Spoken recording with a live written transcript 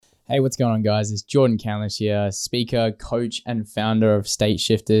Hey, what's going on, guys? It's Jordan Canlish here, speaker, coach, and founder of State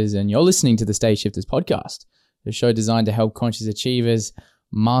Shifters, and you're listening to the State Shifters podcast, the show designed to help conscious achievers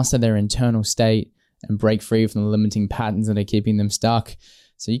master their internal state and break free from the limiting patterns that are keeping them stuck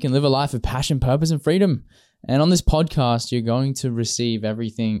so you can live a life of passion, purpose, and freedom. And on this podcast, you're going to receive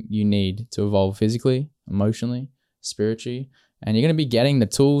everything you need to evolve physically, emotionally, spiritually, and you're going to be getting the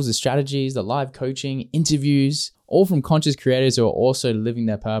tools, the strategies, the live coaching, interviews, all from conscious creators who are also living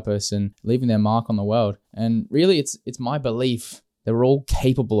their purpose and leaving their mark on the world. And really, it's my belief that we're all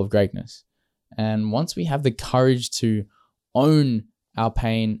capable of greatness. And once we have the courage to own our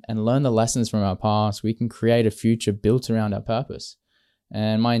pain and learn the lessons from our past, we can create a future built around our purpose.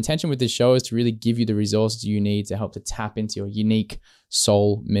 And my intention with this show is to really give you the resources you need to help to tap into your unique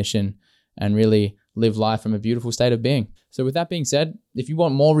soul mission and really live life from a beautiful state of being. So with that being said, if you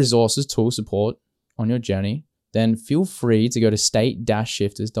want more resources, tools, support on your journey, then feel free to go to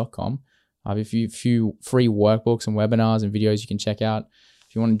state-shifters.com. I have a few free workbooks and webinars and videos you can check out.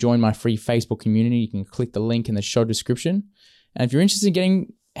 If you want to join my free Facebook community, you can click the link in the show description. And if you're interested in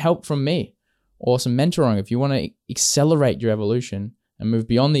getting help from me or some mentoring, if you want to accelerate your evolution and move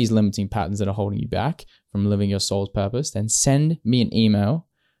beyond these limiting patterns that are holding you back from living your soul's purpose, then send me an email,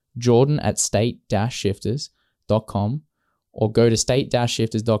 jordan@state-shifters.com, or go to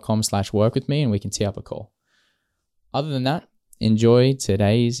state-shifters.com/work with me and we can tee up a call. Other than that, enjoy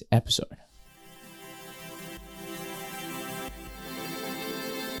today's episode.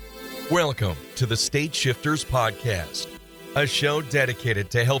 Welcome to the State Shifters Podcast, a show dedicated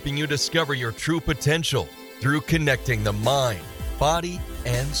to helping you discover your true potential through connecting the mind, body,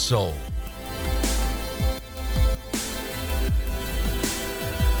 and soul.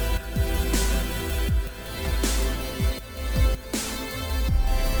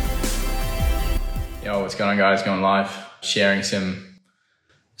 Yo, what's going on, guys? Going live, sharing some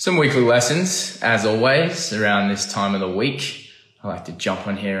weekly lessons, as always, around this time of the week. I like to jump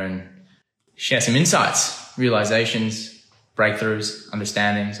on here and share some insights, realizations, breakthroughs,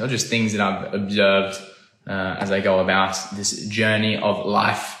 understandings, or just things that I've observed as I go about this journey of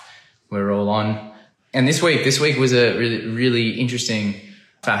life we're all on. And this week was a really, really interesting,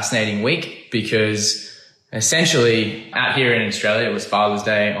 fascinating week because essentially out here in Australia, it was Father's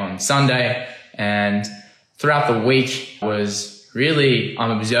Day on Sunday. And throughout the week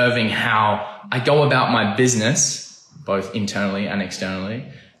I'm observing how I go about my business, both internally and externally,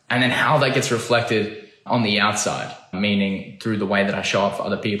 and then how that gets reflected on the outside, meaning through the way that I show up for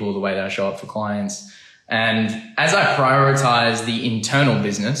other people, the way that I show up for clients. And as I prioritize the internal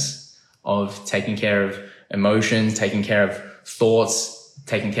business of taking care of emotions, taking care of thoughts,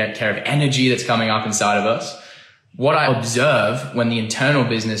 taking care of energy that's coming up inside of us, what I observe when the internal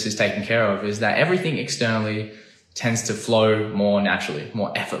business is taken care of is that everything externally tends to flow more naturally,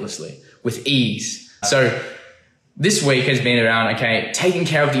 more effortlessly, with ease. So this week has been around, okay, taking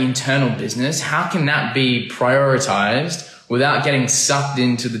care of the internal business. How can that be prioritized without getting sucked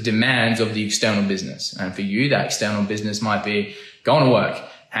into the demands of the external business? And for you, that external business might be going to work,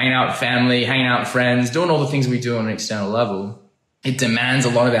 hanging out with family, hanging out with friends, doing all the things we do on an external level. It demands a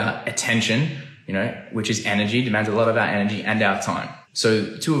lot of our attention, which is energy, demands a lot of our energy and our time. So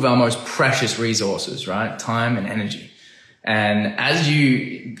two of our most precious resources, right? Time and energy. And as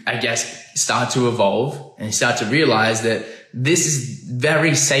you, start to evolve and you start to realize that this is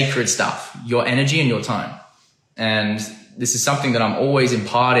very sacred stuff, your energy and your time. And this is something that I'm always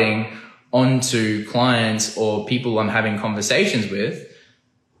imparting onto clients or people I'm having conversations with,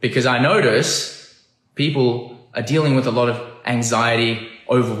 because I notice people are dealing with a lot of anxiety,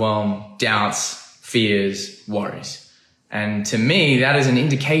 overwhelm, doubts, fears, worries. And to me, that is an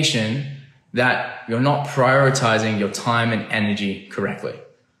indication that you're not prioritizing your time and energy correctly.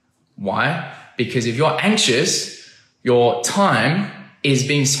 Why? Because if you're anxious, your time is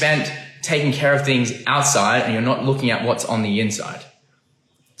being spent taking care of things outside and you're not looking at what's on the inside.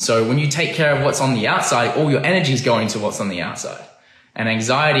 So when you take care of what's on the outside, all your energy is going to what's on the outside. And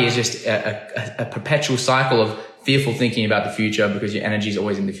anxiety is just a perpetual cycle of fearful thinking about the future because your energy is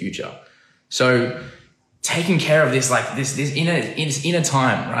always in the future. So taking care of this inner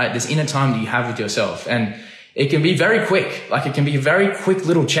time, right? This inner time that you have with yourself. And it can be very quick. It can be a very quick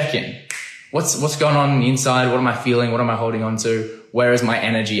little check-in. What's going on the inside? What am I feeling? What am I holding on to? Where is my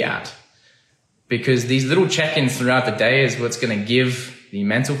energy at? Because these little check-ins throughout the day is what's going to give the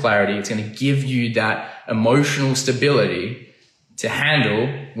mental clarity. It's going to give you that emotional stability to handle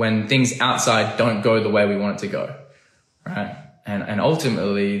when things outside don't go the way we want it to go, right? And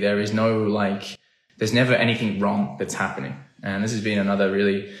ultimately, there's never anything wrong that's happening. And this has been another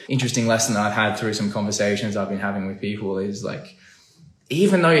really interesting lesson that I've had through some conversations I've been having with people is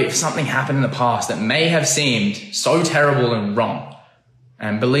even though if something happened in the past that may have seemed so terrible and wrong,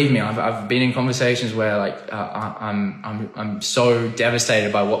 and believe me, I've been in conversations where like I'm so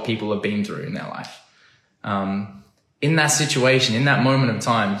devastated by what people have been through in their life. In that situation, in that moment of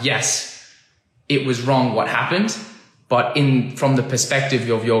time, yes, it was wrong what happened, but from the perspective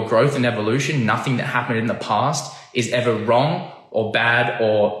of your growth and evolution, nothing that happened in the past is ever wrong or bad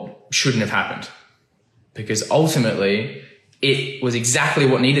or shouldn't have happened, because ultimately it was exactly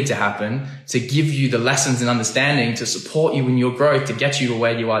what needed to happen to give you the lessons and understanding to support you in your growth, to get you to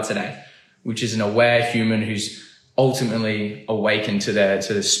where you are today, which is an aware human who's ultimately awakened to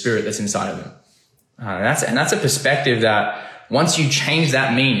the spirit that's inside of them. And that's a perspective that once you change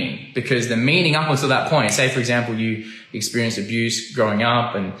that meaning, because the meaning up until that point, say for example, you experienced abuse growing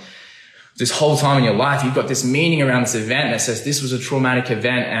up, and this whole time in your life, you've got this meaning around this event that says this was a traumatic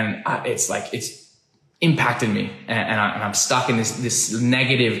event, and it's impacted me, and I'm stuck in this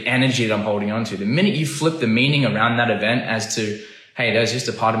negative energy that I'm holding on to. The minute you flip the meaning around that event as to, hey, there's just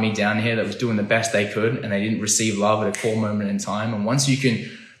a part of me down here that was doing the best they could and they didn't receive love at a core moment in time. And once you can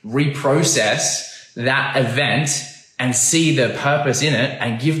reprocess that event and see the purpose in it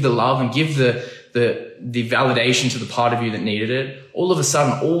and give the love and give the validation to the part of you that needed it, all of a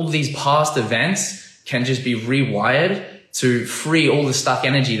sudden, all these past events can just be rewired to free all the stuck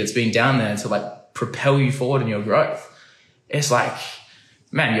energy that's been down there to like propel you forward in your growth. It's like,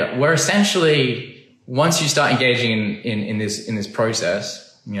 man, we're essentially, once you start engaging in this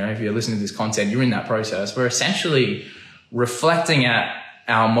process, if you're listening to this content, you're in that process. We're essentially reflecting at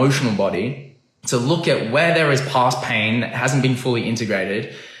our emotional body to look at where there is past pain that hasn't been fully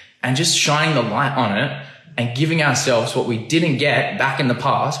integrated, and just shining the light on it and giving ourselves what we didn't get back in the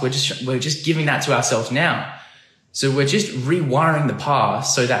past. We're just giving that to ourselves now. So we're just rewiring the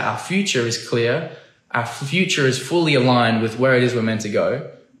past so that our future is clear. Our future is fully aligned with where it is we're meant to go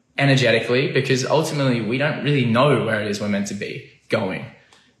energetically, because ultimately we don't really know where it is we're meant to be going.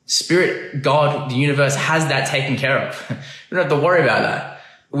 Spirit, God, the universe has that taken care of. We don't have to worry about that.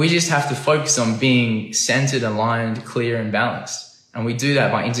 We just have to focus on being centered, aligned, clear, and balanced. And we do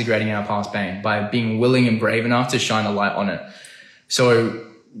that by integrating our past pain, by being willing and brave enough to shine a light on it. So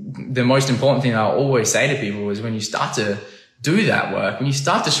the most important thing I'll always say to people is when you start to do that work, when you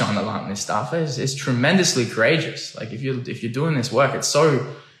start to shine the light on this stuff, it's tremendously courageous. Like if you're doing this work, it's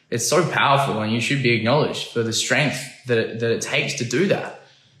so powerful, and you should be acknowledged for the strength that it takes to do that.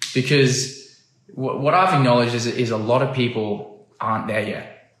 Because what I've acknowledged is a lot of people aren't there yet.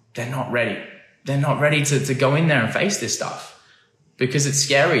 They're not ready. They're not ready to go in there and face this stuff because it's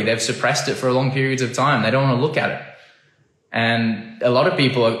scary. They've suppressed it for long periods of time. They don't want to look at it. And a lot of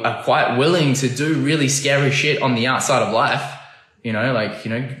people are quite willing to do really scary shit on the outside of life,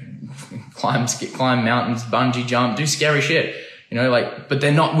 climb mountains, bungee jump, do scary shit, but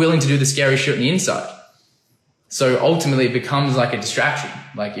they're not willing to do the scary shit on the inside. So ultimately it becomes like a distraction.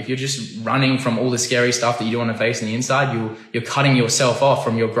 Like if you're just running from all the scary stuff that you don't want to face on the inside, you're cutting yourself off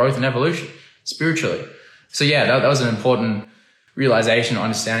from your growth and evolution spiritually. So yeah, that was an important realization,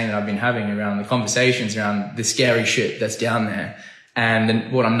 understanding that I've been having around the conversations around the scary shit that's down there. And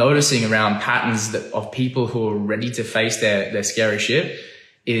then what I'm noticing around patterns of people who are ready to face their scary shit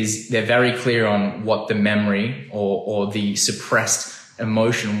is they're very clear on what the memory or the suppressed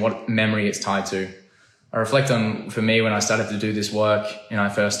emotion, what memory it's tied to. I reflect on, for me, when I started to do this work and I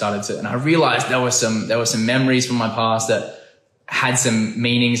first started to, and I realized there were some memories from my past that had some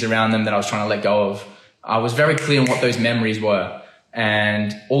meanings around them that I was trying to let go of. I was very clear on what those memories were.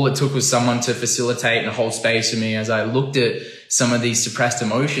 And all it took was someone to facilitate and hold space for me as I looked at some of these suppressed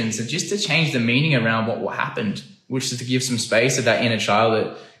emotions, and just to change the meaning around what happened, which is to give some space to that inner child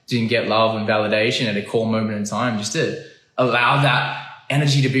that didn't get love and validation at a core moment in time, just to allow that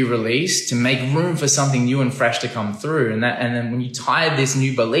energy to be released, to make room for something new and fresh to come through. And then when you tie this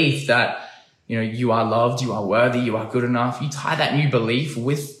new belief that, you are loved, you are worthy, you are good enough, you tie that new belief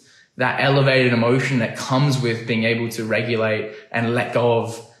with that elevated emotion that comes with being able to regulate and let go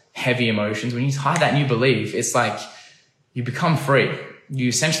of heavy emotions. When you tie that new belief, it's like you become free. You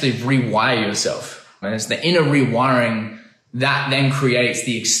essentially rewire yourself. And it's the inner rewiring that then creates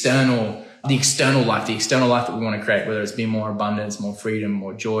the external life, the external life that we want to create, whether it's be more abundance, more freedom,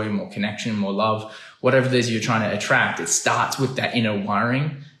 more joy, more connection, more love, whatever it is you're trying to attract. It starts with that inner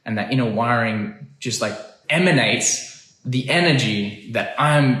wiring, and that inner wiring just like emanates the energy that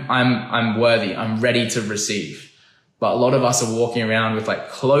I'm worthy, I'm ready to receive. But a lot of us are walking around with like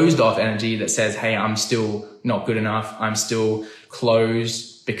closed off energy that says, hey, I'm still not good enough. I'm still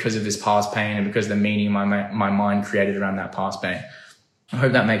closed because of this past pain and because of the meaning my mind created around that past pain. I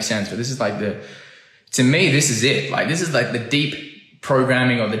hope that makes sense. But this is like to me, this is it. Like, this is like the deep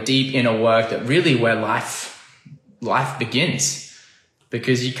programming or the deep inner work that really where life begins.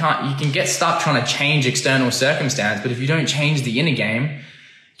 Because you can get stuck trying to change external circumstance, but if you don't change the inner game,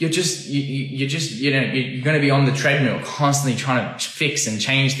 you're going to be on the treadmill constantly trying to fix and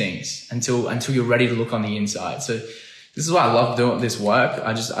change things until you're ready to look on the inside. So this is why I love doing this work.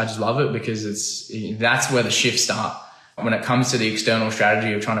 I just love it because that's where the shifts start. When it comes to the external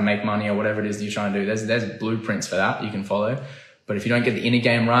strategy of trying to make money or whatever it is that you're trying to do, there's blueprints for that you can follow. But if you don't get the inner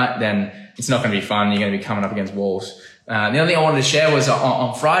game right, then it's not going to be fun. You're going to be coming up against walls. The other thing I wanted to share was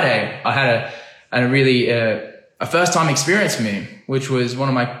on Friday, I had a really first time experience for me, which was one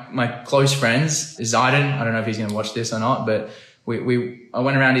of my close friends, Zayden. I don't know if he's going to watch this or not, but I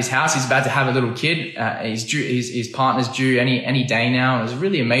went around his house. He's about to have a little kid. His partner's due any day now. And it was a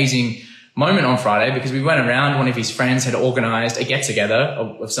really amazing moment on Friday because we went around. One of his friends had organized a get together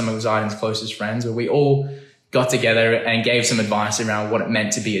of some of Zayden's closest friends where we all got together and gave some advice around what it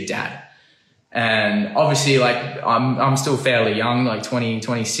meant to be a dad. And obviously, like, I'm still fairly young, like 20,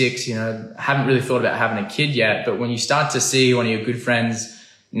 26, haven't really thought about having a kid yet. But when you start to see one of your good friends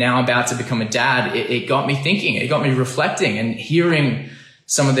now about to become a dad, it got me thinking, it got me reflecting, and hearing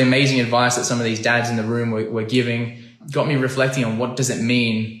some of the amazing advice that some of these dads in the room were giving got me reflecting on what does it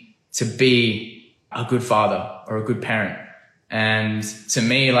mean to be a good father or a good parent. And to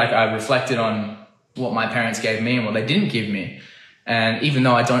me, like, I reflected on what my parents gave me and what they didn't give me. And even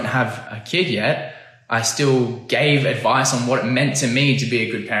though I don't have a kid yet, I still gave advice on what it meant to me to be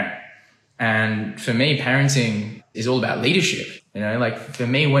a good parent. And for me, parenting is all about leadership. Like, for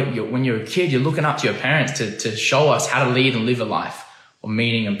me, when you're a kid, you're looking up to your parents to show us how to lead and live a life or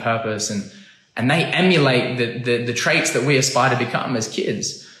meaning and purpose. And they emulate the traits that we aspire to become as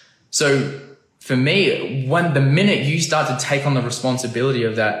kids. So for me, when the minute you start to take on the responsibility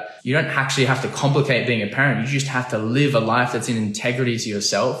of that, you don't actually have to complicate being a parent. You just have to live a life that's in integrity to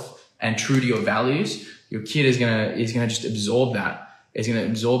yourself and true to your values. Your kid is gonna just absorb that. Is gonna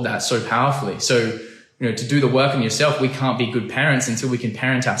absorb that so powerfully. So, to do the work on yourself, we can't be good parents until we can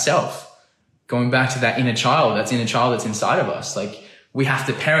parent ourselves. Going back to that inner child that's inside of us. Like, we have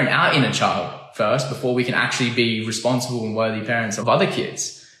to parent our inner child first before we can actually be responsible and worthy parents of other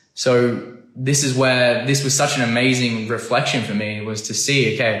kids. So this is where this was such an amazing reflection for me, was to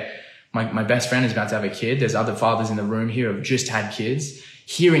see, okay, my best friend is about to have a kid. There's other fathers in the room here who have just had kids,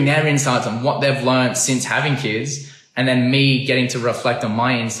 hearing their insights on what they've learned since having kids, and then me getting to reflect on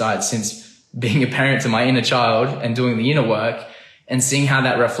my insights since being a parent to my inner child and doing the inner work and seeing how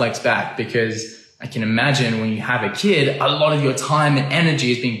that reflects back. Because I can imagine when you have a kid, a lot of your time and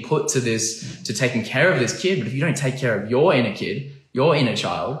energy is being put to taking care of this kid. But if you don't take care of your inner kid, your inner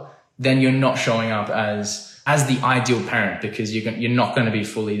child, then you're not showing up as the ideal parent, because you're not going to be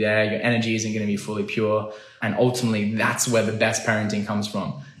fully there. Your energy isn't going to be fully pure. And ultimately, that's where the best parenting comes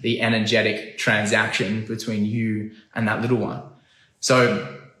from, the energetic transaction between you and that little one.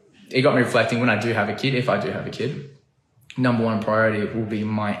 So it got me reflecting, when I do have a kid, if I do have a kid, number one priority will be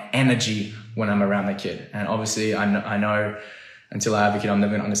my energy when I'm around the kid. And obviously, I know until I have a kid, I'm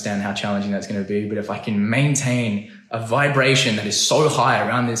never going to understand how challenging that's going to be. But if I can maintain a vibration that is so high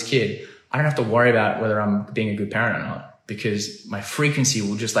around this kid, I don't have to worry about whether I'm being a good parent or not, because my frequency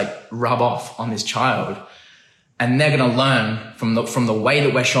will just like rub off on this child, and they're going to learn from the way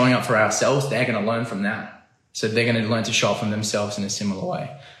that we're showing up for ourselves. They're going to learn from that. So they're going to learn to show up for themselves in a similar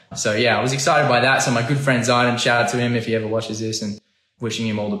way. So yeah, I was excited by that. So my good friend Zayden, shout out to him if he ever watches this, and wishing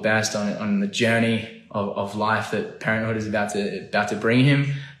him all the best on the journey of life that parenthood is about to bring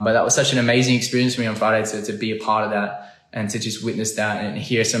him. But that was such an amazing experience for me on Friday to be a part of that and to just witness that and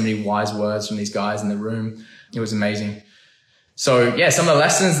hear so many wise words from these guys in the room. It was amazing. So yeah, some of the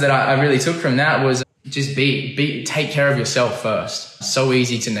lessons that I really took from that was just take care of yourself first. So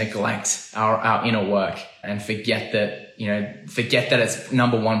easy to neglect our inner work and forget that it's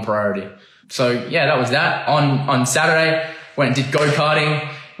number one priority. So yeah, that was that. On Saturday, went and did go-karting,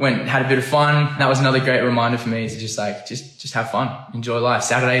 had a bit of fun. That was another great reminder for me to just have fun, enjoy life.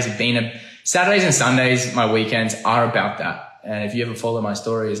 Saturdays and Sundays, my weekends are about that. And if you ever follow my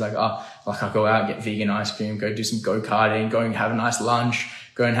story, it's like I'll go out and get vegan ice cream, go do some go-karting, go and have a nice lunch,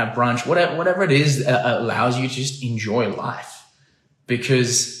 go and have brunch, whatever it is that allows you to just enjoy life.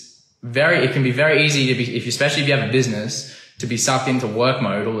 Because it can be very easy to be, especially if you have a business, to be sucked into work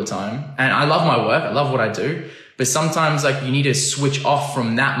mode all the time. And I love my work. I love what I do. But sometimes like you need to switch off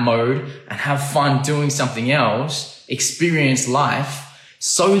from that mode and have fun doing something else, experience life,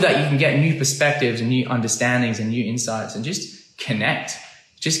 so that you can get new perspectives and new understandings and new insights, and just connect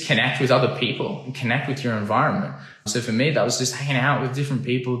with other people and connect with your environment. So for me, that was just hanging out with different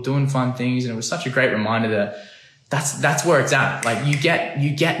people, doing fun things. And it was such a great reminder that's where it's at. Like you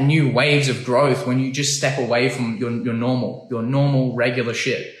get new waves of growth when you just step away from your normal regular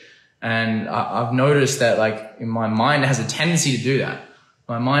shit. And I've noticed that like my mind has a tendency to do that.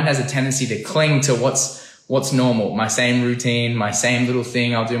 My mind has a tendency to cling to what's normal, my same routine, my same little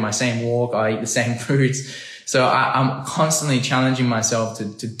thing. I'll do my same walk. I eat the same foods. So I'm constantly challenging myself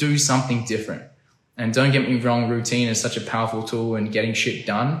to do something different. And don't get me wrong, routine is such a powerful tool in getting shit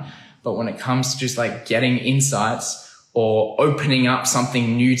done. But when it comes to just like getting insights or opening up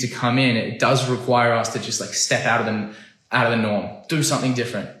something new to come in, it does require us to just like step out of the norm, do something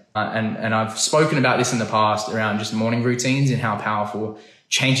different. And I've spoken about this in the past around just morning routines and how powerful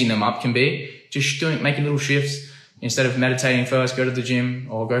changing them up can be. Just making little shifts. Instead of meditating first, go to the gym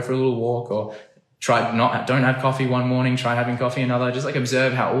or go for a little walk, or don't have coffee one morning, try having coffee another. Just like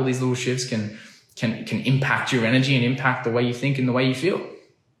observe how all these little shifts can impact your energy and impact the way you think and the way you feel.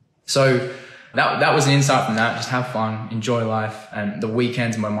 So that was an insight from that. Just have fun, enjoy life, and the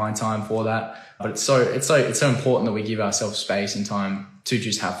weekends are my time for that. But it's so important that we give ourselves space and time to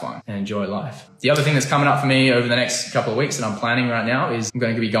just have fun and enjoy life. The other thing that's coming up for me over the next couple of weeks that I'm planning right now is I'm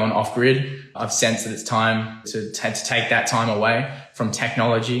going to be going off grid. I've sensed that it's time to take that time away from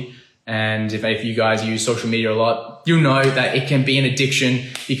technology. And if you guys use social media a lot, you'll know that it can be an addiction.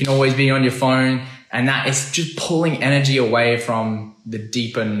 You can always be on your phone, and that is just pulling energy away from the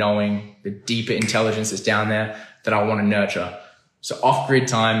deeper knowing, the deeper intelligence that's down there that I want to nurture. So off-grid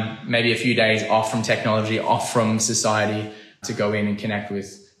time, maybe a few days off from technology, off from society, to go in and connect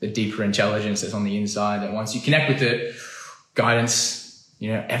with the deeper intelligence that's on the inside. That once you connect with it, guidance,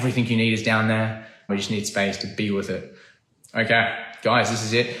 everything you need is down there. We just need space to be with it. Okay, guys, this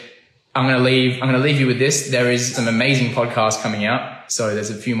is it. I'm going to leave you with this. There is some amazing podcasts coming out. So there's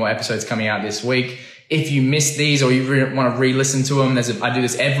a few more episodes coming out this week. If you missed these or you want to re-listen to them, I do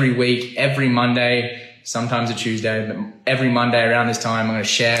this every week, every Monday, sometimes a Tuesday, but every Monday around this time, I'm going to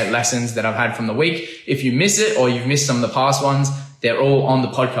share lessons that I've had from the week. If you miss it or you've missed some of the past ones, they're all on the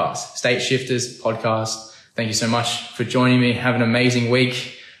podcast, State Shifters podcast. Thank you so much for joining me. Have an amazing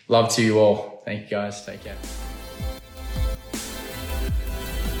week. Love to you all. Thank you guys. Take care.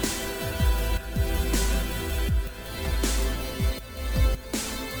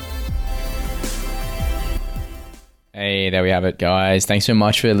 Hey, there we have it, guys. Thanks so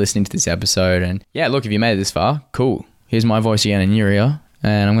much for listening to this episode. And yeah, look, if you made it this far, cool. Here's my voice again in your ear.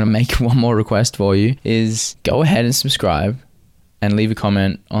 And I'm going to make one more request for you is go ahead and subscribe and leave a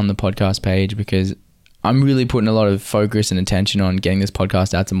comment on the podcast page, because I'm really putting a lot of focus and attention on getting this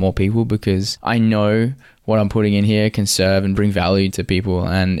podcast out to more people, because I know what I'm putting in here can serve and bring value to people.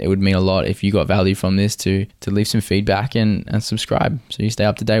 And it would mean a lot if you got value from this to leave some feedback and subscribe so you stay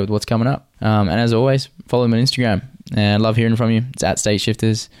up to date with what's coming up. And as always, follow me on Instagram. And I love hearing from you. It's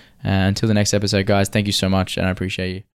 @StateShifters. Until the next episode, guys, thank you so much, and I appreciate you.